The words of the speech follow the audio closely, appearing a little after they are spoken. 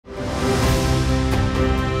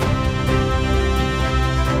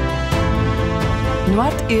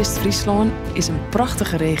Noord-Friesland is een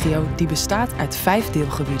prachtige regio die bestaat uit 5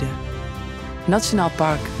 deelgebieden. Nationaal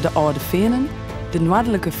Park de Oude Veenen, de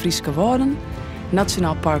Noardlijke Fryske Wâlden,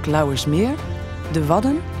 Nationaal Park Lauwersmeer, de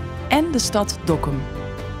Wâlden en de stad Dokkum.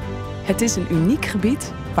 Het is een uniek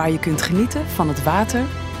gebied waar je kunt genieten van het water,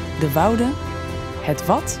 de wouden, het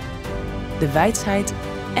wad, de wijsheid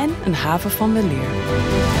en een haven van weleer.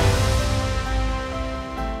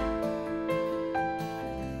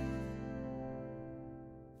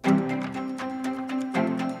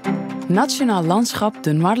 Nationaal landschap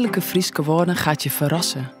de Noardlijke Fryske Wâlden gaat je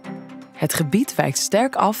verrassen. Het gebied wijkt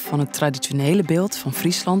sterk af van het traditionele beeld van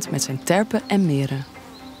Friesland met zijn terpen en meren.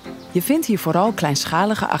 Je vindt hier vooral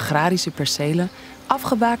kleinschalige agrarische percelen,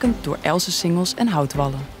 afgebakend door elsensingels en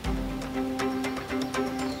houtwallen.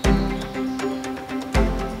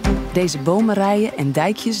 Deze bomenrijen en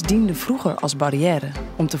dijkjes dienden vroeger als barrière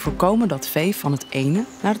om te voorkomen dat vee van het ene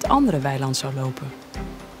naar het andere weiland zou lopen.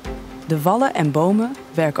 De wallen en bomen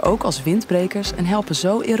werken ook als windbrekers en helpen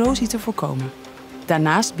zo erosie te voorkomen.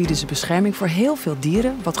 Daarnaast bieden ze bescherming voor heel veel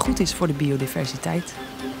dieren, wat goed is voor de biodiversiteit.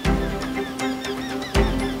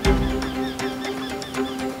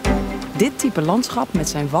 Dit type landschap met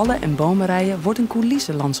zijn wallen en bomenrijen wordt een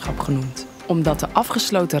coulissenlandschap genoemd, omdat de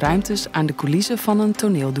afgesloten ruimtes aan de coulissen van een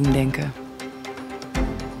toneel doen denken.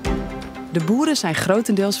 De boeren zijn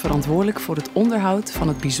grotendeels verantwoordelijk voor het onderhoud van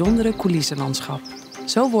het bijzondere coulissenlandschap.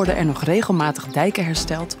 Zo worden er nog regelmatig dijken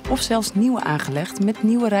hersteld of zelfs nieuwe aangelegd met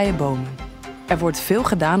nieuwe rijen bomen. Er wordt veel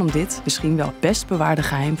gedaan om dit, misschien wel best bewaarde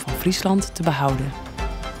geheim van Friesland, te behouden.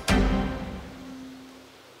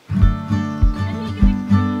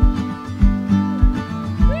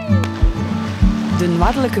 De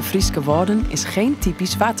Noardlijke Fryske Wâlden is geen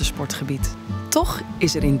typisch watersportgebied. Toch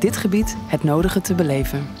is er in dit gebied het nodige te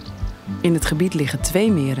beleven. In het gebied liggen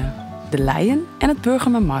 2 meren, de Leien en het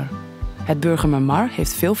Burgermermaar. Het Burgermermaar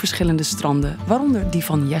heeft veel verschillende stranden, waaronder die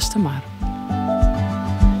van Jestemar.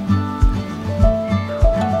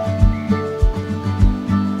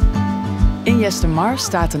 In Jestemar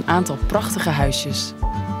staat een aantal prachtige huisjes.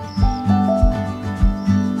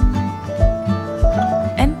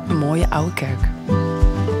 En een mooie oude kerk.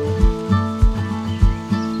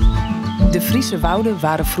 De Friese wouden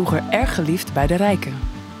waren vroeger erg geliefd bij de rijken.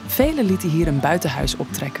 Velen lieten hier een buitenhuis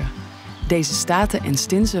optrekken. Deze staten en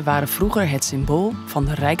stinsen waren vroeger het symbool van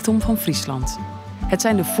de rijkdom van Friesland. Het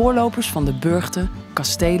zijn de voorlopers van de burchten,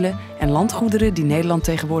 kastelen en landgoederen die Nederland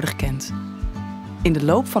tegenwoordig kent. In de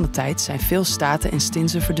loop van de tijd zijn veel staten en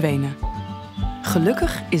stinsen verdwenen.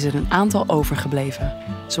 Gelukkig is er een aantal overgebleven,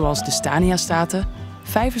 zoals de Stania-staten,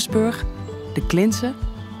 Vijversburg, de Klinse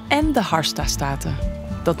en de Harsta-staten,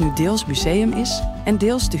 dat nu deels museum is en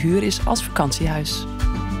deels te huur is als vakantiehuis.